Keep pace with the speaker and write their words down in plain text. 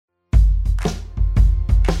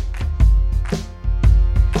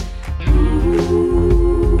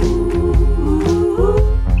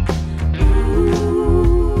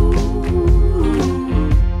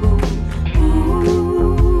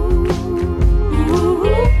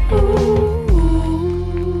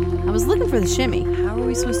for the shimmy. How are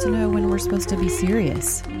we supposed to know when we're supposed to be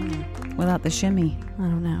serious without the shimmy? I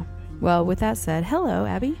don't know. Well, with that said, hello,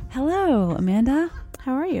 Abby. Hello, Amanda.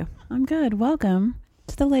 How are you? I'm good. Welcome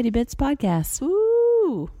to the Lady Bits podcast.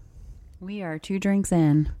 Ooh. We are 2 drinks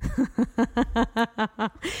in.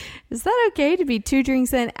 Is that okay to be 2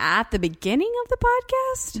 drinks in at the beginning of the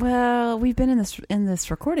podcast? Well, we've been in this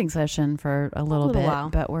recording session for a little bit, while.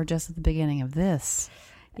 but we're just at the beginning of this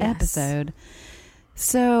Yes. episode.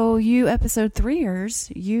 So you episode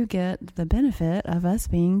 3ers, you get the benefit of us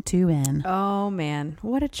being 2 in. Oh, man.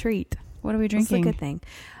 What a treat. What are we That's a drinking? good thing.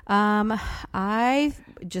 I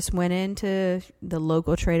just went into the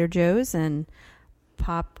local Trader Joe's and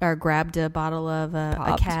grabbed a bottle of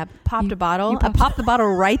a cab. Popped a bottle. I popped the bottle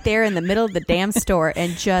right there in the middle of the damn store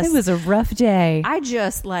and just... It was a rough day. I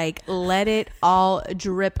just let it all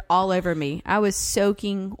drip all over me. I was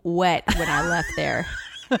soaking wet when I left there.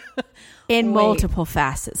 In multiple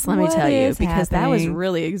facets, let me tell you, because that was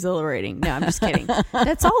really exhilarating. No, I'm just kidding.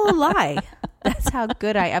 That's all a lie. That's how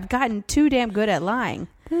good I've gotten too damn good at lying.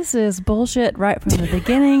 This is bullshit right from the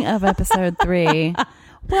beginning of episode 3.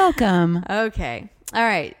 Welcome. Okay. All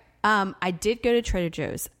right. I did go to Trader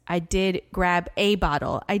Joe's. I did grab a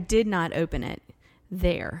bottle. I did not open it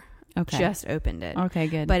there. Okay. Just opened it. Okay,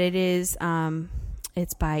 good. But it is,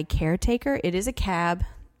 it's by Caretaker. It is a cab.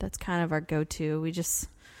 That's kind of our go-to. We just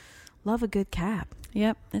love a good cab.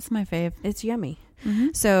 Yep, it's my fave. It's yummy. Mm-hmm.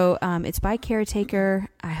 So it's by Caretaker.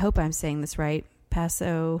 I hope I'm saying this right.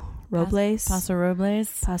 Paso Robles. Paso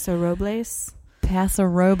Robles. Paso Robles. Paso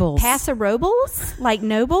Robles. Paso Robles? Like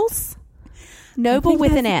Nobles? Noble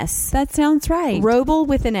with an S. That sounds right. Roble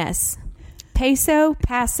with an S. Paso,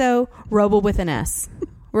 Paso, Roble with an S.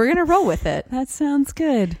 We're going to roll with it. That sounds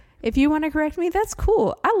good. If you want to correct me, that's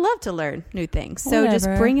cool. I love to learn new things. So just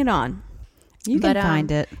bring it on. You can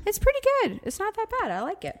find it. It's pretty good. It's not that bad. I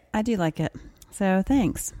like it. I do like it. So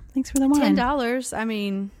thanks. Thanks for the wine. $10. I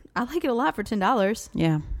mean, I like it a lot for $10.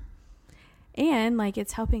 Yeah. And like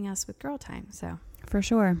it's helping us with girl time. So for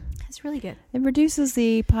sure. it's really good. It reduces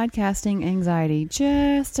the podcasting anxiety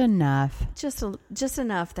just enough. Just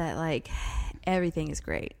enough that like everything is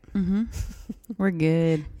great. Mm-hmm. We're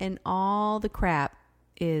good. And all the crap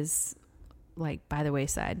is like by the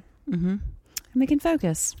wayside. Mm-hmm. And we can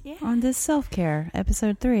focus on this self-care,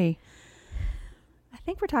 episode 3. I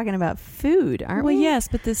think we're talking about food, aren't we? Well, yes,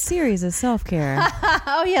 but this series is self-care.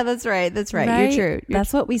 Oh, yeah, that's right. That's right. You're true.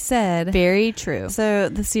 That's what we said. Very true. So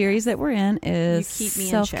the series that we're in is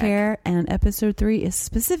self-care, and episode 3 is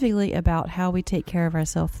specifically about how we take care of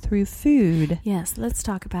ourselves through food. Yes, let's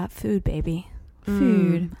talk about food, baby.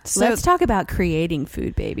 Food. So let's talk about creating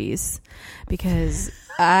food babies, because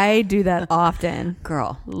I do that often.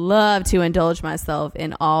 Girl, love to indulge myself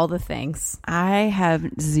in all the things. I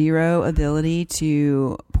have zero ability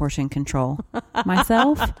to portion control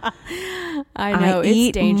myself. I know,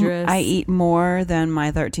 it's dangerous. I eat more than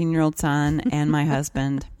my 13-year-old son and my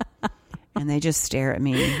husband. And they just stare at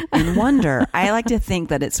me in wonder. I like to think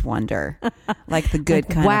that it's wonder, like the good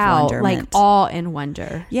kind of wonderment. Like awe and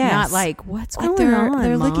wonder. Yes. Not like, what's going on,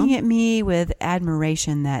 They're Mom? looking at me with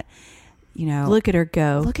admiration that, you know. Look at her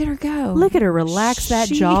go. Look at her go. Look at her relax that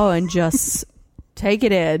jaw and just take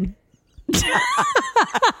it in.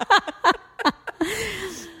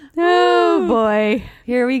 Oh, boy.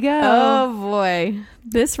 Here we go. Oh, boy.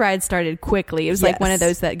 This ride started quickly. It was like one of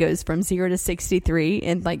those that goes from 0 to 63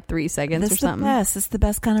 in like 3 seconds or something. It's the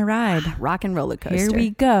best kind of ride. Rock and roller coaster. Here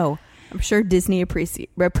we go. I'm sure Disney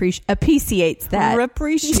appreciates that.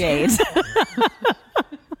 Appreciate.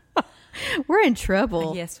 We're in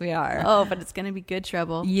trouble. Yes, we are. Oh, but it's going to be good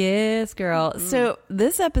trouble. Yes, girl. So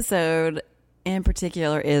this episode in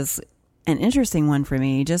particular is an interesting one for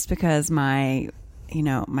me just because my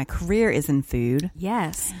career is in food.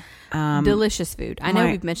 Yes. Delicious food. I know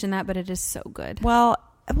we've mentioned that, but it is so good. Well,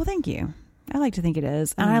 thank you. I like to think it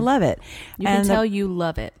is, and I love it. You can tell you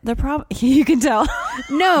love it. The problem you can tell.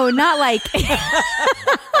 No, not like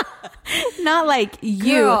not like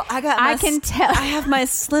you. Girl, I can tell. I have my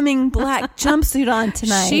slimming black jumpsuit on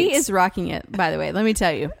tonight. She is rocking it, by the way. Let me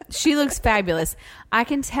tell you. She looks fabulous. I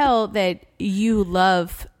can tell that you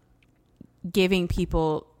love giving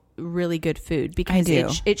people really good food because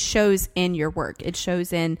it shows in your work. It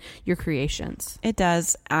shows in your creations. It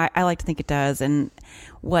does. I like to think it does. And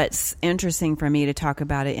what's interesting for me to talk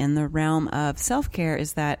about it in the realm of self-care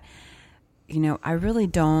is that, I really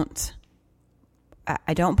don't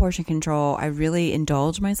portion control. I really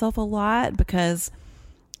indulge myself a lot because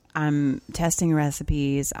I'm testing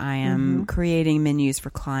recipes. I am creating menus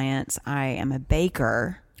for clients. I am a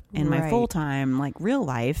baker. in my full-time, like, real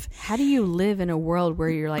life. How do you live in a world where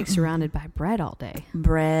you're like surrounded by bread all day?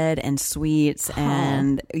 Bread and sweets.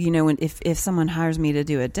 And, you know, if someone hires me to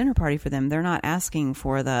do a dinner party for them, they're not asking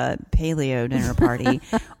for the paleo dinner party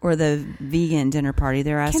or the vegan dinner party.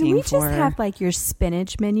 They're asking for... Can we just have like your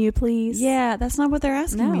spinach menu, please? Yeah, that's not what they're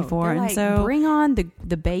asking me for. And like, so bring on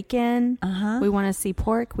the bacon. We want to see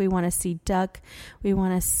pork. We want to see duck. We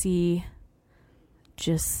want to see...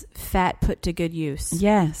 just fat put to good use.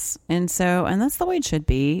 Yes. And that's the way it should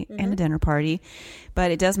be in a dinner party. But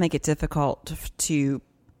it does make it difficult to,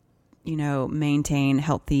 you know, maintain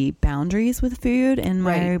healthy boundaries with food in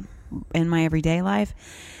my everyday life.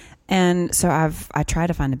 And so I try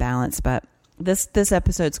to find a balance, but this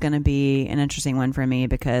episode's going to be an interesting one for me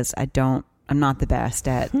because I'm not the best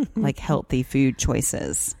at like healthy food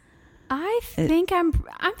choices. I think I'm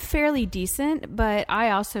fairly decent, but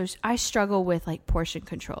I struggle with like portion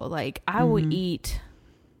control. Like I will eat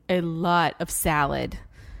a lot of salad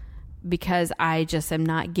because I just am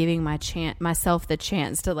not giving myself the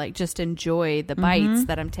chance to like just enjoy the bites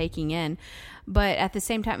that I'm taking in. But at the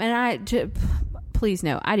same time, and please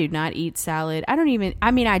know, I do not eat salad. I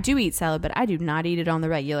do eat salad, but I do not eat it on the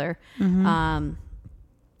regular.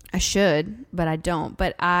 I should, but I don't.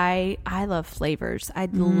 But I love flavors. I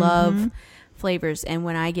love flavors. And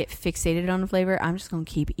when I get fixated on a flavor, I'm just going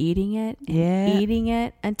to keep eating it and eating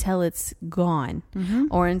it until it's gone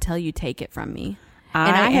or until you take it from me.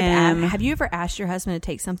 Have you ever asked your husband to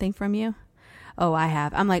take something from you? Oh, I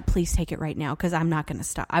have. I'm like, please take it right now because I'm not going to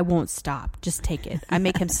stop. I won't stop. Just take it. I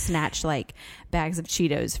make him snatch like bags of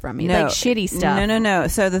Cheetos from me, like shitty stuff. No.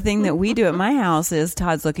 So the thing that we do at my house is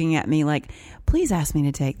Todd's looking at me like, please ask me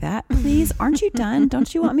to take that. Please, aren't you done?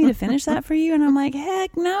 Don't you want me to finish that for you? And I'm like,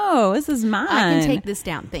 heck no, this is mine. I can take this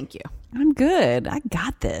down. Thank you. I'm good. I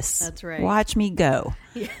got this. That's right. Watch me go.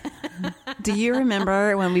 Yeah. Do you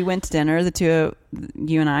remember when we went to dinner, the two,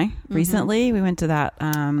 you and I, recently? We went to that.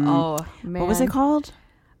 Oh, man. What was it called?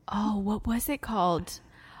 Oh, what was it called?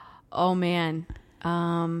 Oh, man.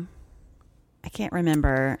 I can't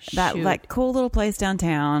remember. That like cool little place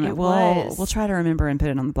downtown. We'll try to remember and put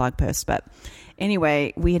it on the blog post. But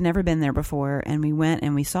anyway, we had never been there before, and we went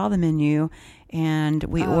and we saw the menu, and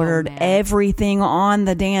we ordered everything on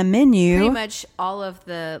the damn menu. Pretty much all of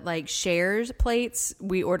the like shares plates,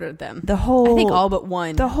 we ordered them. I think all but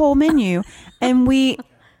one. The whole menu, and we.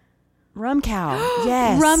 Rum Cow.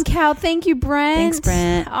 Yes. Rum Cow. Thank you, Brent. Thanks,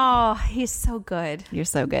 Brent. Oh, he's so good. You're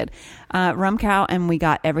so good. Rum Cow, and we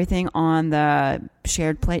got everything on the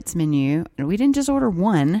shared plates menu. And we didn't just order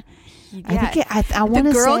one. Yeah. I want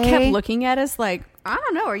to say... The girl kept looking at us like, I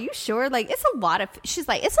don't know. Are you sure? Like, it's a lot of... She's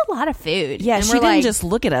like, it's a lot of food. Yeah, and she didn't just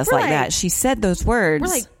look at us like that. She said those words. We're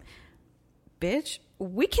like, bitch,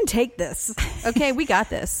 we can take this. Okay, we got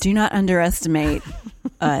this. Do not underestimate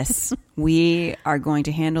us. We are going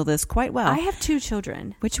to handle this quite well. I have 2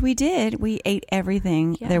 children. Which we did. We ate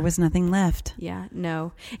everything. Yeah. There was nothing left. Yeah,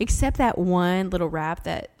 no. Except that one little wrap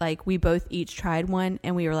that, like, we both each tried one,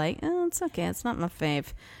 and we were like, oh, it's okay. It's not my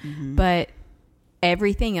fave. But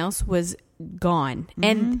everything else was gone.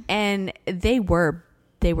 And they were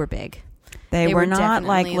big. They were not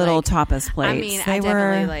like little tapas plates. I mean, I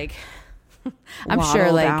definitely like... I'm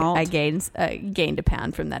sure like I gained a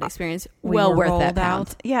pound from that experience. Well worth that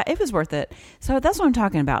pound. Yeah, it was worth it. So that's what I'm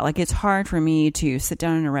talking about. Like, it's hard for me to sit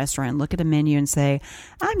down in a restaurant, look at a menu and say,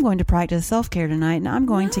 I'm going to practice self-care tonight, and I'm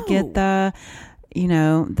going to get the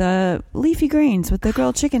leafy greens with the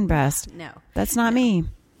grilled chicken breast. No. That's not me.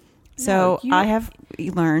 So I have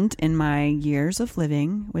learned in my years of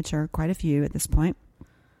living, which are quite a few at this point,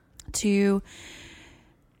 to,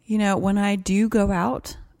 when I do go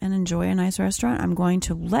out and enjoy a nice restaurant, I'm going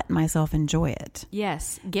to let myself enjoy it.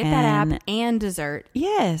 Yes. Get that app and dessert.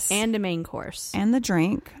 Yes. And a main course. And the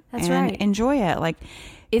drink. That's and right. Enjoy it. Like,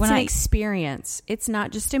 it's an experience. It's not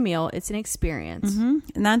just a meal. It's an experience.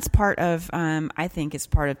 And that's part of, I think it's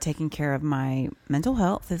part of taking care of my mental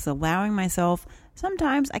health, is allowing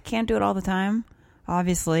sometimes I can't do it all the time,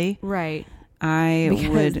 obviously. Right.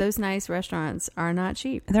 Because those nice restaurants are not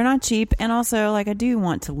cheap. They're not cheap. And also, like, I do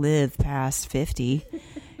want to live past 50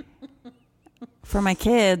 for my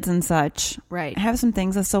kids and such. Right. I have some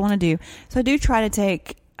things I still want to do. So I do try to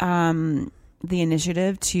take the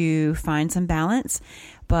initiative to find some balance.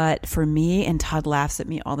 But for me, and Todd laughs at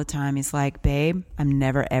me all the time, he's like, babe, I'm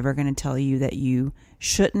never, ever going to tell you that you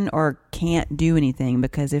shouldn't or can't do anything,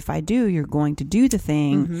 because if I do, you're going to do the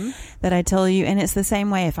thing that I tell you. And it's the same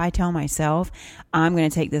way if I tell myself, I'm going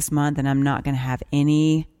to take this month and I'm not going to have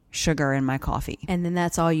any sugar in my coffee. And then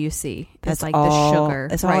that's all you see. That's like all, the sugar.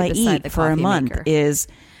 That's all I eat for a month maker. Is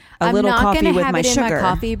little coffee with my sugar. I'm not going to have it in my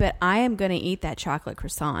coffee, but I am going to eat that chocolate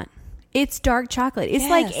croissant. It's dark chocolate. It's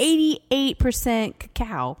like 88%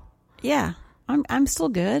 cacao. Yeah. I'm still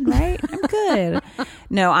good, right? I'm good.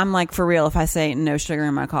 No, I'm like, for real, if I say no sugar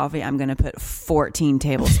in my coffee, I'm going to put 14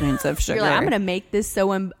 tablespoons of sugar. You're like, I'm going to make this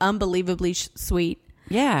so unbelievably sweet.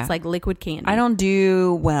 Yeah. It's like liquid candy. I don't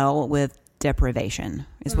do well with deprivation,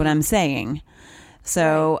 is what I'm saying.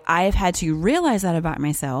 So I've had to realize that about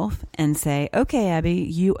myself and say, okay, Abby,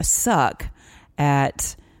 you suck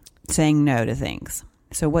at saying no to things.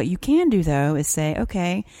 So what you can do, though, is say,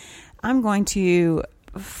 okay, I'm going to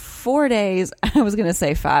 4 days. I was going to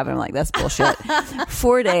say 5. I'm like, that's bullshit.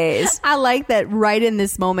 4 days. I like that right in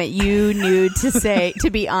this moment you knew to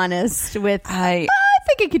be honest with. I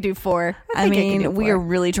think I could do 4. I mean, we are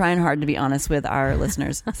really trying hard to be honest with our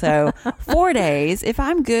listeners. So 4 days, if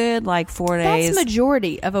I'm good, like 4 days. That's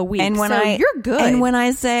majority of a week. And when you're good. And when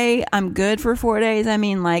I say I'm good for 4 days, I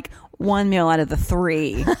mean like 1 meal out of the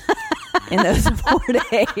 3. In those 4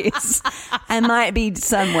 days, I might be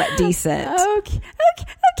somewhat decent.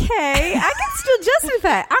 Okay. I can still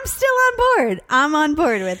justify it. I'm still on board. I'm on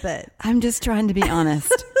board with it. I'm just trying to be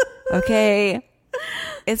honest. Okay.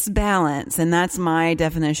 It's balance. And that's my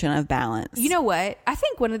definition of balance. You know what? I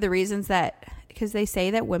think one of the reasons because they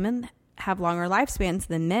say that women have longer lifespans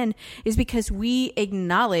than men is because we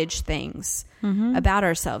acknowledge things about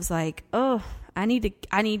ourselves. Like, oh, I need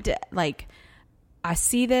to like, I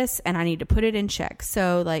see this and I need to put it in check.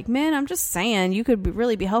 So like, men, I'm just saying you could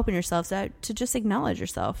really be helping yourselves to just acknowledge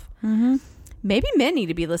yourself. Mm-hmm. Maybe men need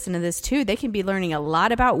to be listening to this too. They can be learning a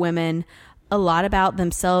lot about women, a lot about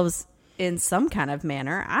themselves in some kind of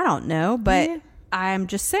manner. I don't know, but I'm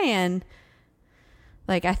just saying,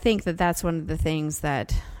 like, I think that that's one of the things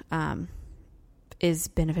that is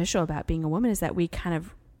beneficial about being a woman is that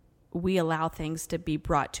we allow things to be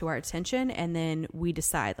brought to our attention and then we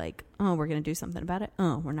decide like, oh, we're going to do something about it.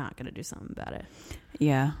 Oh, we're not going to do something about it.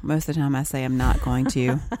 Yeah. Most of the time I say I'm not going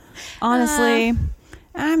to. Honestly,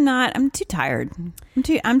 I'm not. I'm too tired.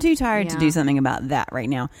 I'm too tired to do something about that right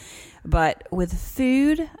now. But with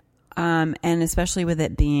food, and especially with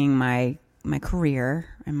it being my career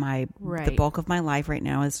and the bulk of my life right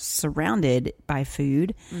now is surrounded by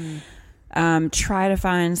food. Try to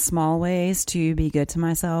find small ways to be good to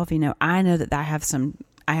myself. You know, I know that I have some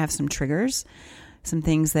triggers, some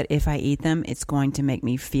things that if I eat them, it's going to make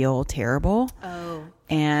me feel terrible. Oh,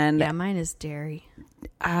 and yeah, mine is dairy.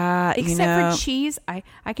 Except for cheese,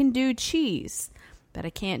 I can do cheese, but I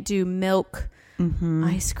can't do milk.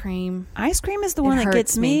 Ice cream. Ice cream is the one that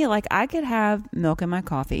gets me. Like I could have milk in my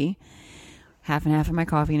coffee. Half and half of my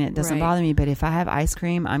coffee and it doesn't bother me. But if I have ice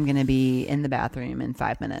cream, I'm going to be in the bathroom in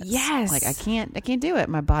 5 minutes. Yes. Like I can't do it.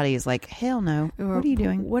 My body is like, hell no. What are you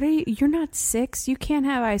doing? You're not 6. You can't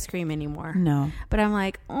have ice cream anymore. No. But I'm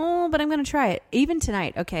like, but I'm going to try it. Even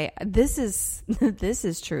tonight. Okay. This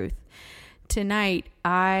is truth. Tonight,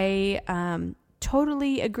 I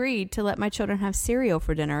totally agreed to let my children have cereal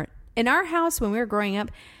for dinner. In our house, when we were growing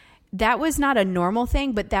up, that was not a normal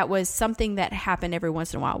thing, but that was something that happened every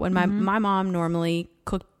once in a while. When my mom normally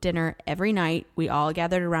cooked dinner every night, we all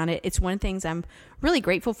gathered around it. It's one of the things I'm really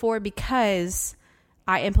grateful for because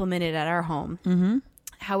I implemented it at our home. Mm-hmm.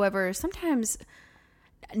 However, sometimes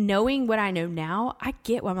knowing what I know now, I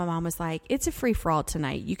get why my mom was like, it's a free-for-all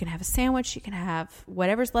tonight. You can have a sandwich, you can have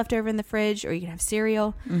whatever's left over in the fridge, or you can have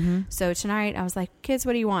cereal. Mm-hmm. So tonight I was like, kids,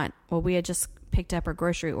 what do you want? Well, we had just picked up our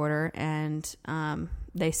grocery order and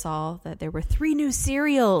they saw that there were 3 new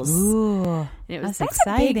cereals. Ooh, and it was that's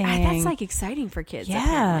exciting. That's like exciting for kids. Yeah,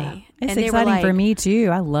 apparently. It's exciting for me too.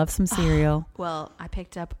 I love some cereal. Well, I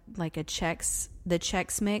picked up like the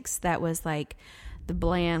Chex Mix that was like the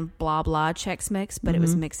bland blah blah Chex Mix, but it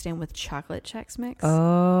was mixed in with chocolate Chex Mix.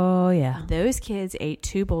 Oh yeah, those kids ate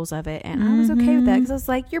 2 bowls of it, and I was okay with that because I was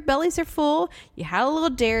like, your bellies are full. You had a little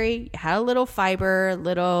dairy, you had a little fiber, a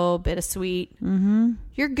little bit of sweet.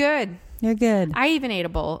 You're good. You're good. I even ate a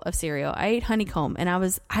bowl of cereal. I ate honeycomb, and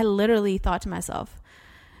I literally thought to myself,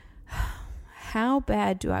 how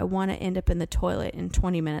bad do I want to end up in the toilet in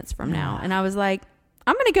 20 minutes from now? And I was like,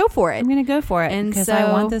 I'm going to go for it. I'm going to go for it because so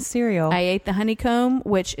I want this cereal. I ate the honeycomb,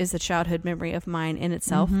 which is a childhood memory of mine in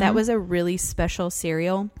itself. That was a really special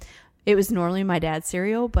cereal. It was normally my dad's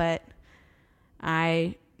cereal, but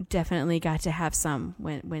I definitely got to have some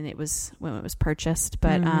when it was purchased.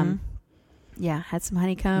 But yeah, had some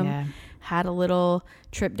honeycomb. Yeah. Had a little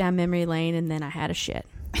trip down memory lane, and then I had a shit.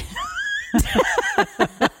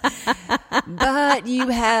 But you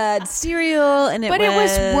had cereal, and it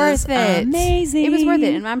was worth it. Amazing. It was worth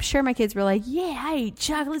it, and I'm sure my kids were like, "Yeah, I ate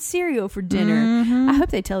chocolate cereal for dinner." I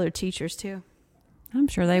hope they tell their teachers too. I'm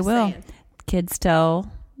sure they will. Kids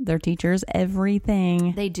tell their teachers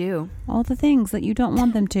everything. They do. All the things that you don't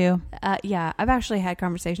want them to. Yeah, I've actually had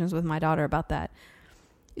conversations with my daughter about that.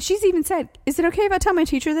 She's even said, is it okay if I tell my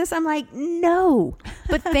teacher this? I'm like, no,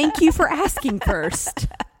 but thank you for asking first.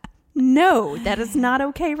 No, that is not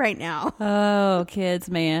okay right now. Oh, kids,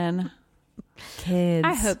 man. Kids.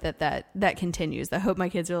 I hope that continues. I hope my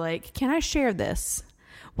kids are like, can I share this?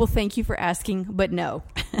 Well, thank you for asking, but no.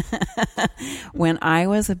 When I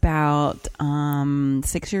was about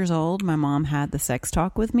 6 years old, my mom had the sex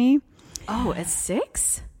talk with me. Oh, at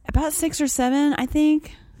 6? About 6 or 7, I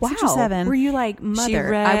think. Wow. 6 or 7. Were you like,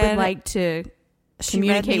 Mother, I would like to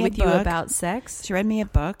communicate with you about sex? She read me a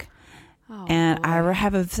book. Oh, and boy. I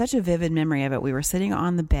have such a vivid memory of it. We were sitting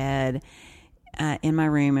on the bed in my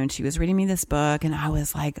room, and she was reading me this book, and I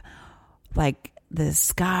was like the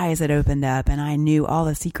skies had opened up, and I knew all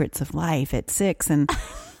the secrets of life at 6.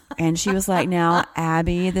 And she was like, now,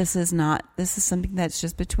 Abby, this is something that's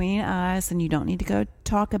just between us, and you don't need to go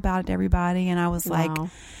talk about it to everybody. And I was like,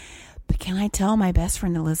 but can I tell my best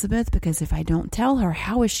friend Elizabeth? Because if I don't tell her,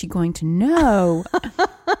 how is she going to know?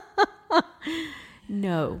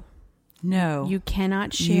 No. You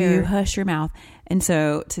cannot share. You hush your mouth. And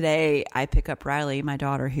so today I pick up Riley, my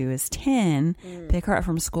daughter, who is 10, pick her up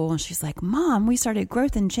from school, and she's like, Mom, we started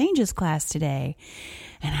growth and changes class today.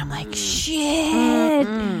 And I'm like, shit.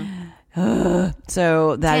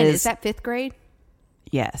 So that 10, is... Is that 5th grade?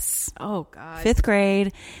 Yes. Oh, God. 5th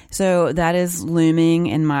grade. So that is looming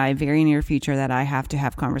in my very near future that I have to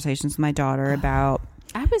have conversations with my daughter about.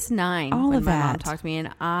 I was 9 all when of my that. mom talked to me,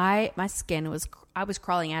 and I was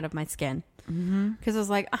crawling out of my skin because I was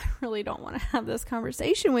like, I really don't want to have this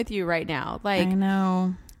conversation with you right now. Like,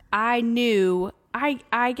 I know.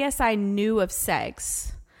 I guess I knew of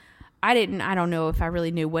sex. I don't know if I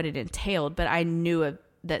really knew what it entailed, but I knew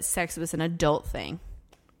that sex was an adult thing.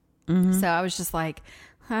 So I was just like,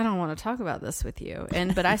 I don't want to talk about this with you.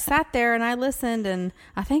 But I sat there and I listened, and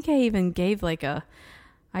I think I even gave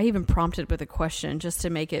I even prompted with a question just to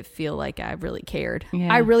make it feel like I really cared.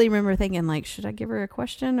 Yeah. I really remember thinking, like, should I give her a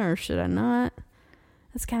question or should I not?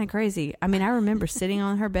 That's kind of crazy. I mean, I remember sitting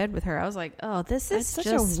on her bed with her. I was like, oh, this is such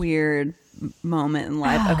a weird moment in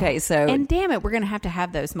life. Okay, so... And damn it, we're going to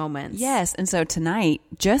have those moments. Yes, and so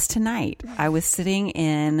just tonight, I was sitting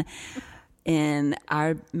in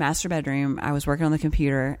our master bedroom. I was working on the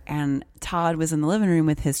computer, and Todd was in the living room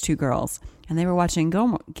with his 2 girls, and they were watching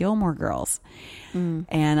Gilmore Girls.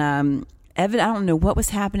 And Evan, I don't know what was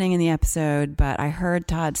happening in the episode, but I heard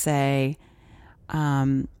Todd say,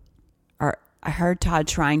 or I heard Todd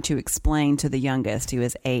trying to explain to the youngest, who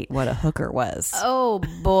was 8, what a hooker was. Oh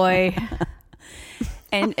boy.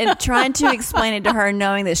 And trying to explain it to her,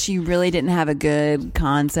 knowing that she really didn't have a good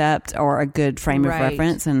concept or a good frame of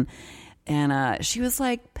reference. And she was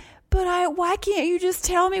like, but why can't you just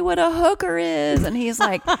tell me what a hooker is? And he's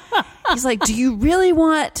like, do you really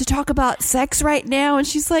want to talk about sex right now? And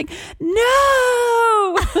she's like,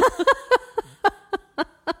 no.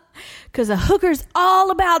 Because a hooker's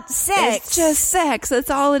all about sex. It's just sex. That's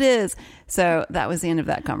all it is. So that was the end of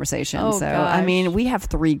that conversation. Oh, so, gosh. I mean, we have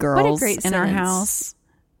 3 girls in our house.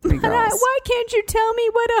 3 girls. Why can't you tell me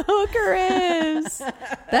what a hooker is?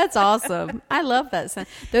 That's awesome. I love that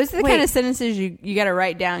sentence. Those are the kind of sentences you got to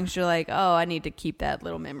write down because you're like, oh, I need to keep that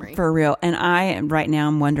little memory. For real. And right now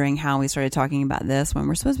I'm wondering how we started talking about this when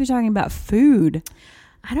we're supposed to be talking about food.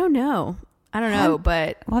 I don't know,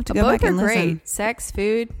 but we'll have to go back and both are listen. great. Sex,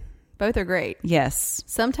 food, both are great. Yes.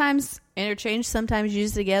 Sometimes interchange, sometimes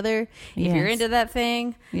used together. If you're into that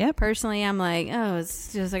thing, personally, I'm like, oh,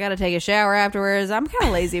 it's just I got to take a shower afterwards. I'm kind of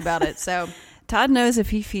lazy about it. So Todd knows if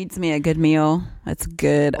he feeds me a good meal, it's a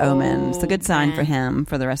good omen. It's a good sign for him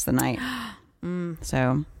for the rest of the night.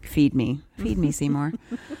 So feed me, Seymour.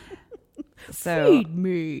 Feed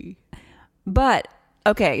me. But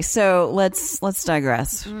okay, so let's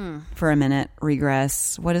digress for a minute.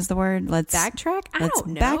 Regress. What is the word? Let's backtrack. Let's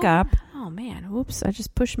don't know. back up. Oh man, whoops! I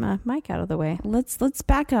just pushed my mic out of the way. Let's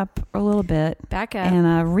back up a little bit. Back up and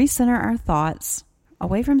recenter our thoughts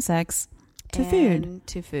away from sex to food.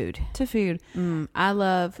 To food. To food. I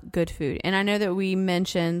love good food, and I know that we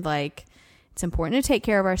mentioned like it's important to take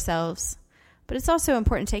care of ourselves, but it's also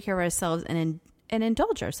important to take care of ourselves and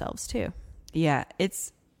indulge ourselves too. Yeah,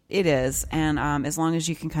 it is, and as long as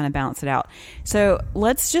you can kind of balance it out. So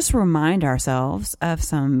let's just remind ourselves of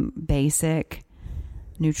some basic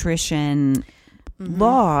nutrition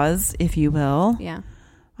laws, if you will. Yeah.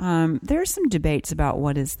 There are some debates about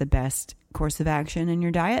what is the best course of action in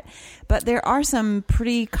your diet, but there are some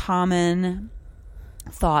pretty common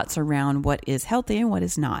thoughts around what is healthy and what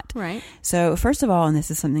is not. Right. So first of all, and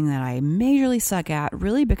this is something that I majorly suck at,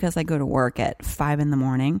 really because I go to work at 5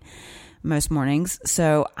 a.m. most mornings.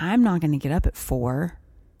 So I'm not going to get up at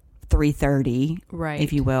 3:30, right,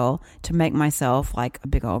 if you will, to make myself like a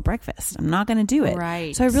big old breakfast. I'm not going to do it.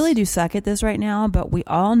 Right. So I really do suck at this right now, but we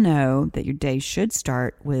all know that your day should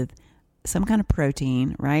start with some kind of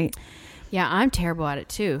protein, right? Yeah, I'm terrible at it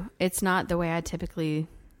too. It's not the way I typically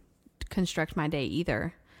construct my day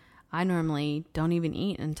either. I normally don't even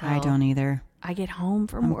eat until I don't either. I get home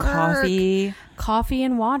from work. Coffee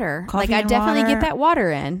and water. Coffee I and definitely water. get that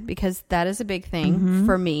water in because that is a big thing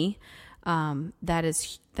for me.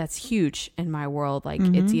 That's huge in my world. Like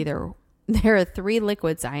it's either there are 3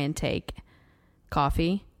 liquids I intake: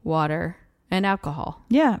 coffee, water, and alcohol.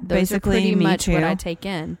 Yeah, those basically are pretty me much too. what I take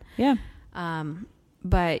in. Yeah.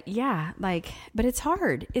 But yeah, but it's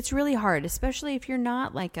hard. It's really hard, especially if you're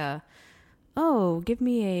not like give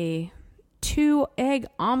me a 2-egg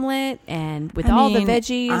omelet and with all the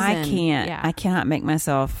veggies. I cannot make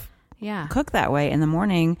myself Yeah. cook that way in the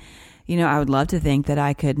morning. You know, I would love to think that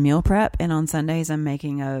I could meal prep, and on Sundays I'm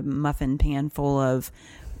making a muffin pan full of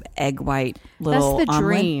egg white little That's the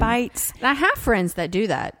omelet dream. bites. And I have friends that do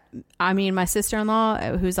that. I mean, my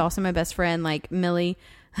sister-in-law, who's also my best friend, like Millie,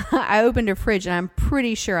 I opened her fridge and I'm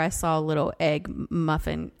pretty sure I saw little egg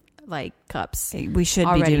muffin like cups. We should be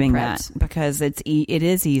already doing prepped. that because it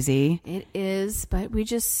is easy. It is, but we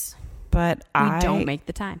don't make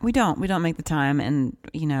the time. We don't make the time, and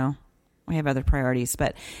you know, we have other priorities,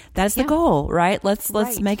 but that's the goal, right? Let's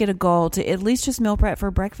make it a goal to at least just meal prep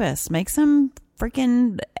for breakfast. Make some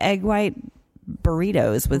freaking egg white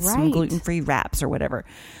burritos with some gluten-free wraps or whatever.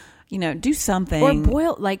 You know, do something. Or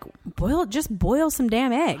boil some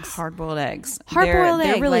damn eggs. Hard-boiled eggs. Hard-boiled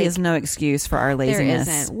egg. There really is no excuse for our laziness.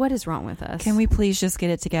 There isn't. What is wrong with us? Can we please just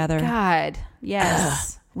get it together? God,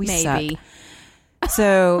 yes. We maybe. suck.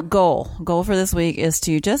 So goal for this week is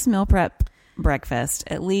to just meal prep breakfast,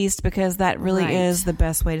 at least, because that really is the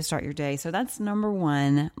best way to start your day. So that's number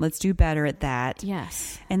 1. Let's do better at that.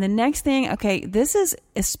 Yes. And the next thing, okay, this is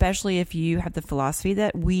especially if you have the philosophy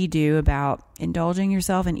that we do about indulging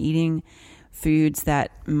yourself and eating foods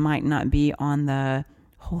that might not be on the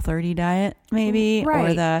Whole30 diet, maybe,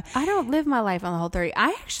 right. or I don't live my life on the Whole30. I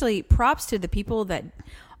actually, props to the people that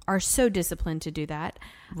are so disciplined to do that.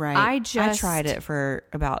 Right. I tried it for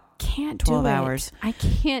about can't 12 do it. hours. I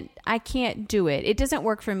can't do it. It doesn't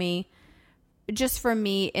work for me. Just for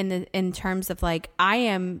me in terms of like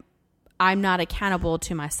I'm not accountable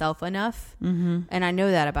to myself enough, and I know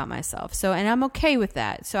that about myself. So, and I'm okay with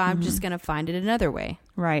that. So I'm just going to find it another way.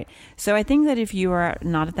 Right. So I think that if you are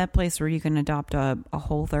not at that place where you can adopt a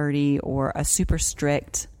Whole30 or a super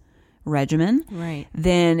strict regimen, right,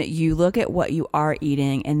 then you look at what you are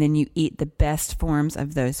eating and then you eat the best forms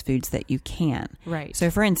of those foods that you can. Right. So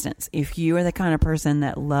for instance, if you are the kind of person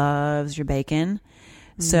that loves your bacon,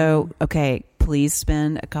 so okay, please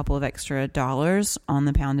spend a couple of extra dollars on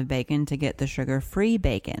the pound of bacon to get the sugar-free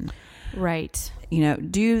bacon. Right. You know,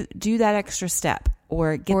 do that extra step,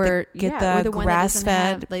 or get the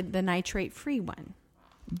grass-fed, like the nitrate-free one.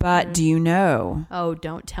 But do you know? Oh,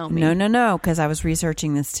 don't tell me. No, because I was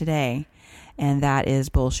researching this today, and that is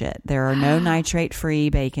bullshit. There are no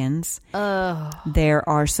nitrate-free bacons. There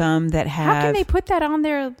are some that have... How can they put that on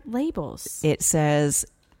their labels? It says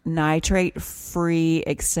nitrate-free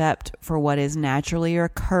except for what is naturally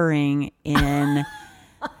occurring in...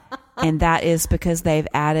 And that is because they've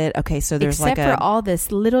added... Okay, so there's except like for all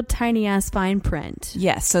this little tiny-ass fine print.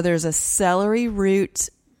 Yes, so there's a celery root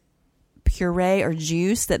puree or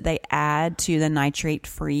juice that they add to the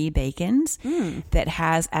nitrate-free bacons that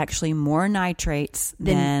has actually more nitrates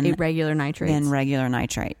than regular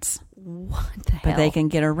nitrates. What the hell? But they can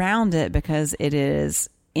get around it because it is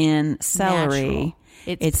in celery. Natural.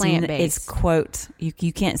 It's plant-based. It's quote,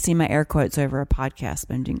 you can't see my air quotes over a podcast,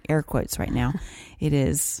 but I'm doing air quotes right now. It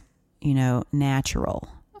is, natural.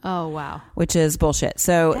 Oh, wow. Which is bullshit.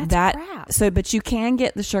 So that's crap. But you can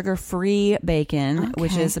get the sugar-free bacon,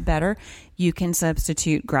 which is better. You can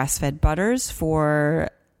substitute grass-fed butters for...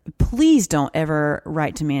 Please don't ever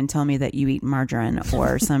write to me and tell me that you eat margarine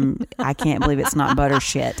or some... I can't believe it's not butter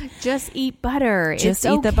shit. Just eat butter. Just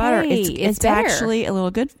it's eat the butter. It's better. Actually a little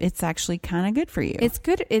good. It's actually kind of good for you. It's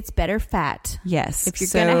good. It's better fat. Yes. If you're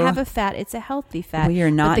going to have a fat, it's a healthy fat. We are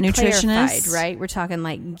not nutritionists. Clarified, right? We're talking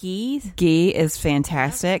like ghee. Ghee is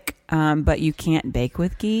fantastic, but you can't bake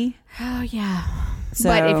with ghee. Oh, yeah. So,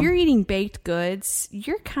 but if you're eating baked goods,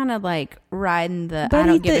 you're kind of like riding the I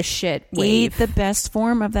don't give a shit wave. Eat the best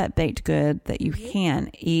form of that baked good that you can.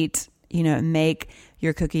 Eat make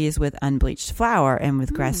your cookies with unbleached flour and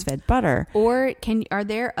with grass-fed butter. Or are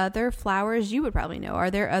there other flours? You would probably know. Are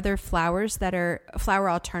there other flours that are flour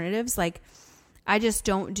alternatives? Like, I just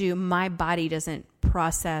don't my body doesn't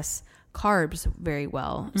process carbs very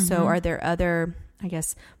well. So are there other, I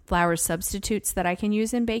guess, flour substitutes that I can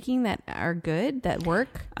use in baking that are good, that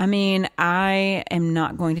work? I mean, I am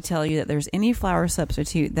not going to tell you that there's any flour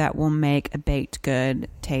substitute that will make a baked good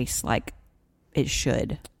taste like it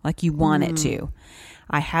should, like you want it to.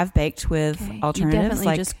 I have baked with alternatives. You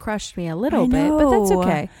definitely just crushed me a little bit, but that's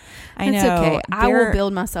okay. That's okay. I will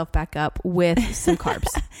build myself back up with some carbs.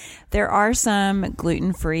 There are some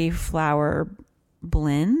gluten-free flour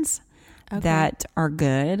blends that are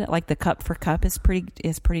good. Like the Cup for Cup is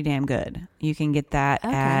pretty damn good. You can get that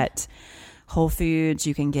at Whole Foods.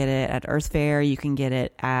 You can get it at Earth Fare. You can get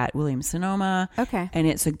it at Williams Sonoma. Okay. And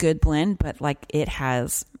it's a good blend, but like it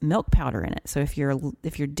has milk powder in it. So if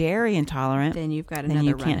you're dairy intolerant, then you've got then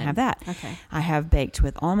you can't have that. Okay. I have baked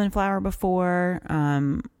with almond flour before.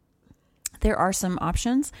 There are some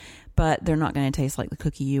options, but they're not going to taste like the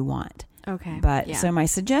cookie you want. Okay. But so my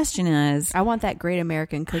suggestion is, I want that Great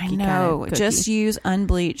American Cookie. I know. Kind of cookie. Just use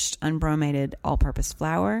unbleached, unbromated, all-purpose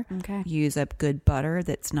flour. Okay. Use a good butter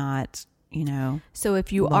that's not, So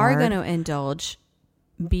if you are going to indulge,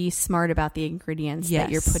 be smart about the ingredients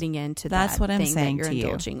that you're putting into that's what I'm saying that you're to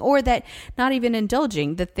indulging, or that not even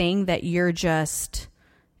indulging, the thing that you're just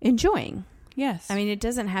enjoying. Yes. I mean, it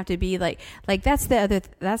doesn't have to be like that's the other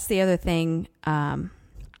thing.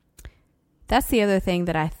 That's the other thing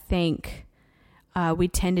that I think we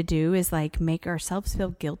tend to do is like make ourselves feel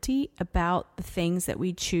guilty about the things that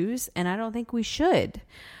we choose. And I don't think we should.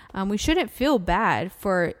 We shouldn't feel bad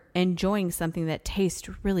for enjoying something that tastes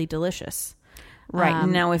really delicious. Right.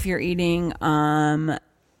 Now, if you're eating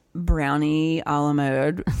brownie a la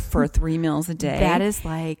mode for 3 meals a day, that is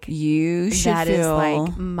like, is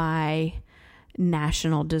like my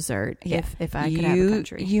national dessert. Yeah. If I could have a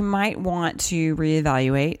country, you might want to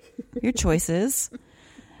reevaluate your choices.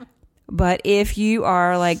 But if you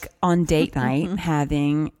are like on date night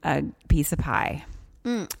having a piece of pie,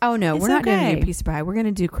 oh no, we're not going to do a piece of pie. We're going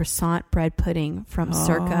to do croissant bread pudding from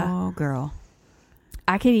Circa. Oh, girl,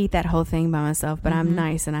 I could eat that whole thing by myself, but I'm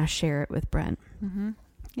nice and I share it with Brent.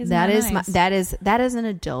 That is an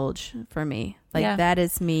indulge for me. Like that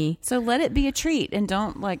is me. So let it be a treat and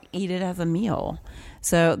don't like eat it as a meal.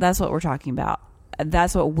 So that's what we're talking about.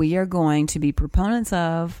 That's what we are going to be proponents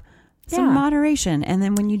of. Some moderation. And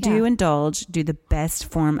then when you do indulge, do the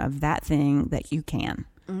best form of that thing that you can.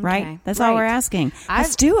 Okay. Right? That's all we're asking.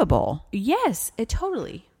 That's doable. Yes, it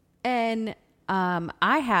totally. And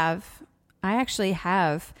I actually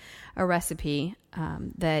have a recipe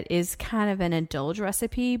that is kind of an indulge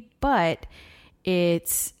recipe, but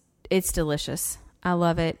it's delicious. I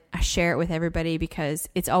love it. I share it with everybody because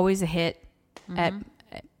it's always a hit. At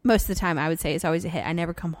most of the time, I would say it's always a hit. I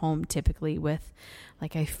never come home typically with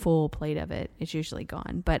like a full plate of it. It's usually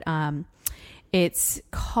gone. But it's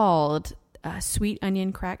called Sweet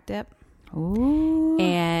Onion Crack Dip. Ooh.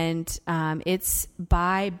 And it's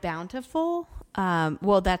by Bountiful.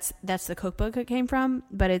 Well, that's the cookbook it came from,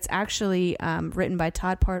 but it's actually written by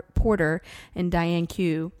Todd Porter and Diane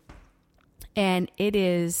Q. And it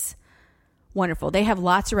is wonderful. They have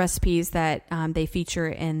lots of recipes that they feature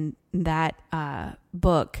in that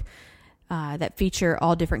book that feature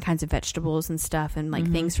all different kinds of vegetables and stuff and like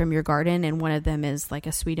things from your garden. And one of them is like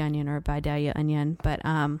a sweet onion or a Vidalia onion, but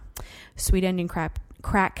sweet onion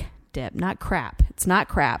crack dip, not crap. It's not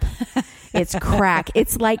crap. It's crack.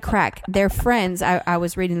 It's like crack. Their friends, I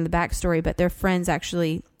was reading the backstory, but their friends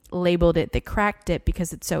actually labeled it the crack dip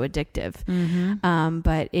because it's so addictive.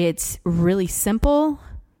 But it's really simple.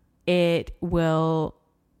 It will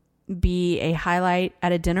be a highlight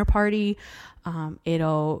at a dinner party.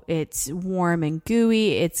 It's warm and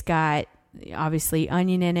gooey. It's got obviously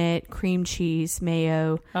onion in it, cream cheese,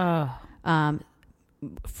 mayo,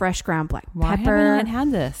 fresh ground black pepper. Why have we not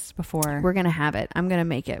had this before? We're going to have it. I'm going to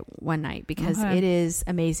make it one night because it is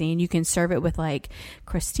amazing. You can serve it with like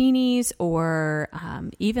crostinis or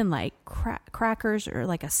even like crackers or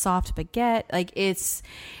like a soft baguette. Like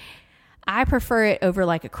I prefer it over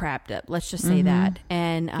like a crab dip. Let's just say that.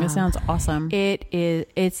 And it sounds awesome.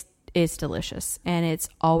 It's delicious and it's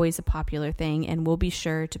always a popular thing. And we'll be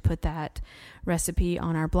sure to put that recipe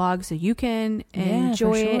on our blog so you can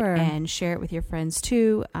enjoy it and share it with your friends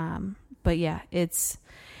too. But yeah, it's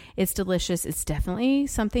delicious. It's definitely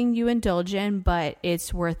something you indulge in, but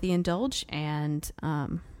it's worth the indulge. And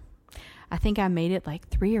I think I made it like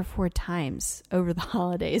 3 or 4 times over the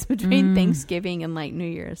holidays between Thanksgiving and like New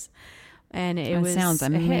Year's. And it sounds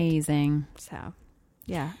amazing. So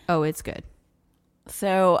Yeah. Oh, it's good.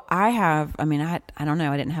 So I don't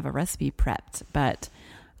know. I didn't have a recipe prepped, but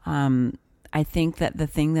I think that the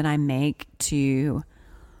thing that I make to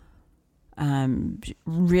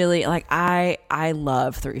really, like, I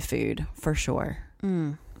love through food for sure.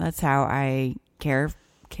 That's how I care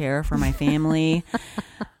for my family.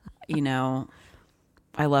 You know,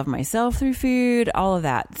 I love myself through food, all of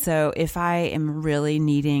that. So if I am really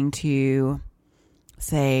needing to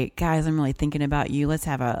say, guys, I'm really thinking about you, let's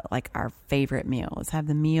have our favorite meal. Let's have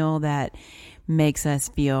the meal that makes us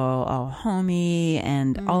feel all homey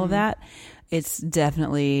and all of that. It's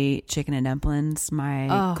definitely chicken and dumplings,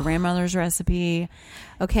 my grandmother's recipe.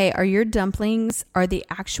 Okay, are your dumplings, are the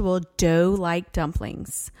actual dough-like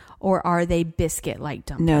dumplings, or are they biscuit-like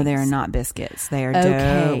dumplings? No, they are not biscuits. They are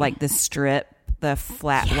dough, like the strip, the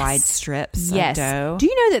flat, wide strips of dough. Do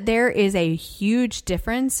you know that there is a huge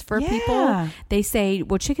difference for people? They say,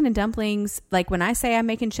 well, chicken and dumplings, like when I say I'm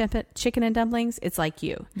making chicken and dumplings, it's like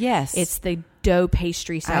you. Yes. It's the dough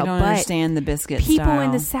pastry style. I don't understand the biscuit people style.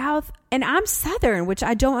 in the South, and I'm Southern, which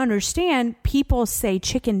I don't understand, people say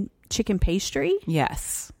chicken pastry.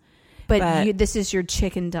 Yes. But this is your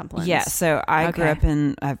chicken dumplings. Yeah. So I've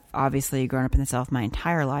obviously grown up in the South my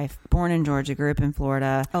entire life. Born in Georgia, grew up in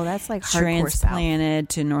Florida. Oh, that's like hardcore transplanted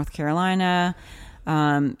to North Carolina.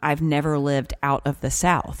 I've never lived out of the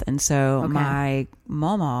South. And so my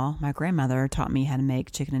mama, my grandmother, taught me how to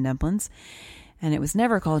make chicken and dumplings. And it was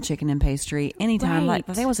never called chicken and pastry. Anytime, like,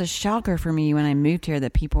 that was a shocker for me when I moved here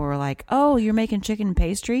that people were like, oh, you're making chicken and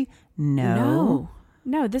pastry? No,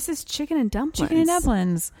 this is chicken and dumplings. Chicken and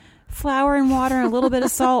dumplings. Flour and water and a little bit of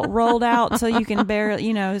salt rolled out so you can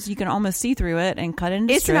barely, so you can almost see through it and cut it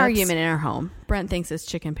into strips. It's an argument in our home. Brent thinks it's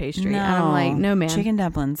chicken pastry. No, and I'm like, no, man. Chicken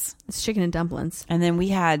dumplings. It's chicken and dumplings. And then we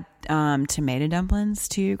had tomato dumplings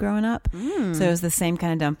too growing up. So it was the same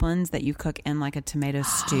kind of dumplings that you cook in like a tomato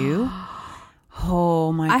stew.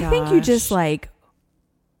 Oh my gosh. I think you just like,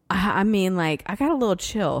 I got a little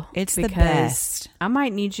chill. It's the best. I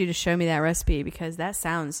might need you to show me that recipe because that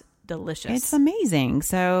sounds delicious. It's amazing.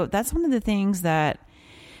 So that's one of the things that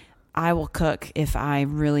I will cook if I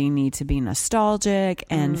really need to be nostalgic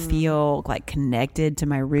and feel like connected to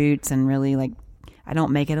my roots, and really, like, I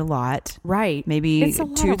don't make it a lot. Right. Maybe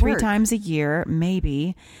 2 or 3 times a year.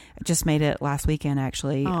 Maybe. I just made it last weekend,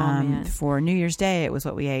 actually. For New Year's Day, it was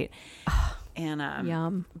what we ate. And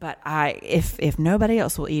yum. But if nobody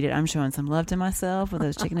else will eat it, I'm showing some love to myself with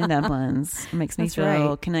those chicken and dumplings. It makes me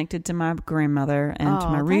feel connected to my grandmother and to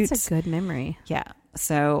my roots. That's a good memory. Yeah.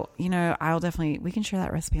 So, I'll definitely, we can share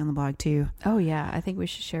that recipe on the blog too. Oh yeah. I think we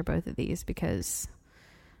should share both of these because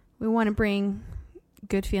we want to bring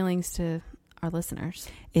good feelings to our listeners.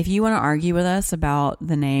 If you want to argue with us about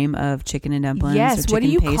the name of chicken and dumplings or chicken what do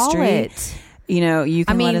you pastry, call it? You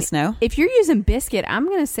can let us know. If you're using biscuit, I'm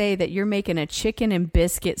going to say that you're making a chicken and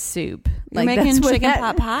biscuit soup. You're making chicken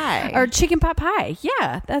pot pie. Or chicken pot pie.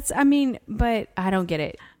 Yeah. But I don't get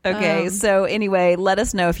it. Okay. So anyway, let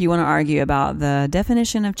us know if you want to argue about the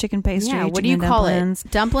definition of chicken pastry. Yeah, what do you call it?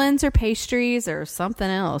 Dumplings or pastries or something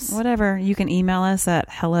else? Whatever. You can email us at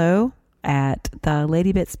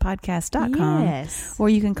hello@theladybitspodcast.com. Yes. Or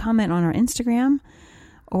you can comment on our Instagram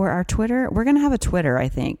or our Twitter. We're going to have a Twitter, I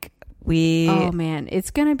think. Oh man, it's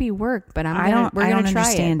gonna be work, but we're gonna try it. I don't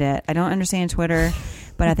understand it. I don't understand Twitter,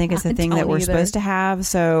 but I think it's the thing that we're supposed to have.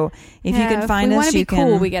 So if you can find us, you can.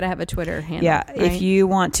 Cool, we gotta have a Twitter handle. Yeah, right? If you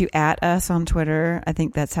want to @ us on Twitter, I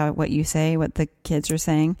think that's what you say. What the kids are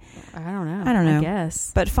saying. I don't know. I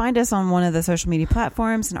guess. But find us on one of the social media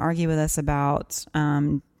platforms and argue with us about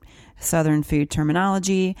Southern food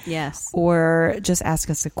terminology. Yes. Or just ask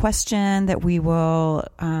us a question that we will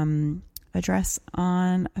address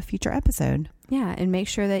on a future episode. Yeah, and make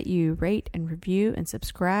sure that you rate and review and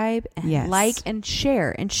subscribe and like and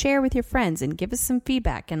share with your friends and give us some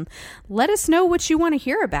feedback and let us know what you want to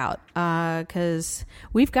hear about, because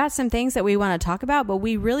we've got some things that we want to talk about, but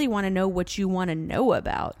we really want to know what you want to know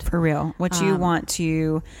about. For real. What you want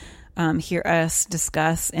to hear us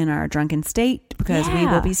discuss in our drunken state, because we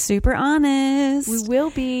will be super honest. We will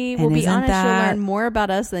be. We'll be honest. You'll learn more about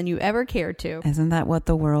us than you ever cared to. Isn't that what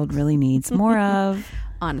the world really needs more of?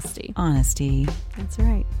 Honesty. Honesty. That's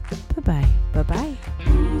right. Bye-bye. Bye-bye.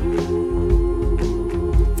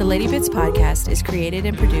 The Lady Bits podcast is created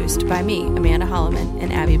and produced by me, Amanda Holloman,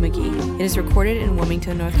 and Abby McGee. It is recorded in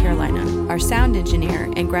Wilmington, North Carolina. Our sound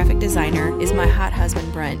engineer and graphic designer is my hot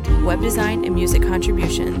husband, Brent. Web design and music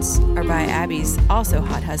contributions are by Abby's also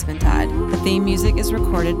hot husband, Todd. The theme music is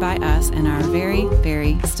recorded by us and our very,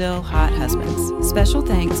 very still hot husbands. Special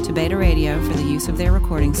thanks to Beta Radio for the use of their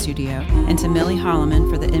recording studio, and to Millie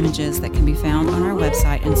Holloman for the images that can be found on our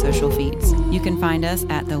website and social feeds. You can find us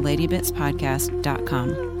at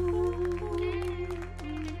theladybitspodcast.com.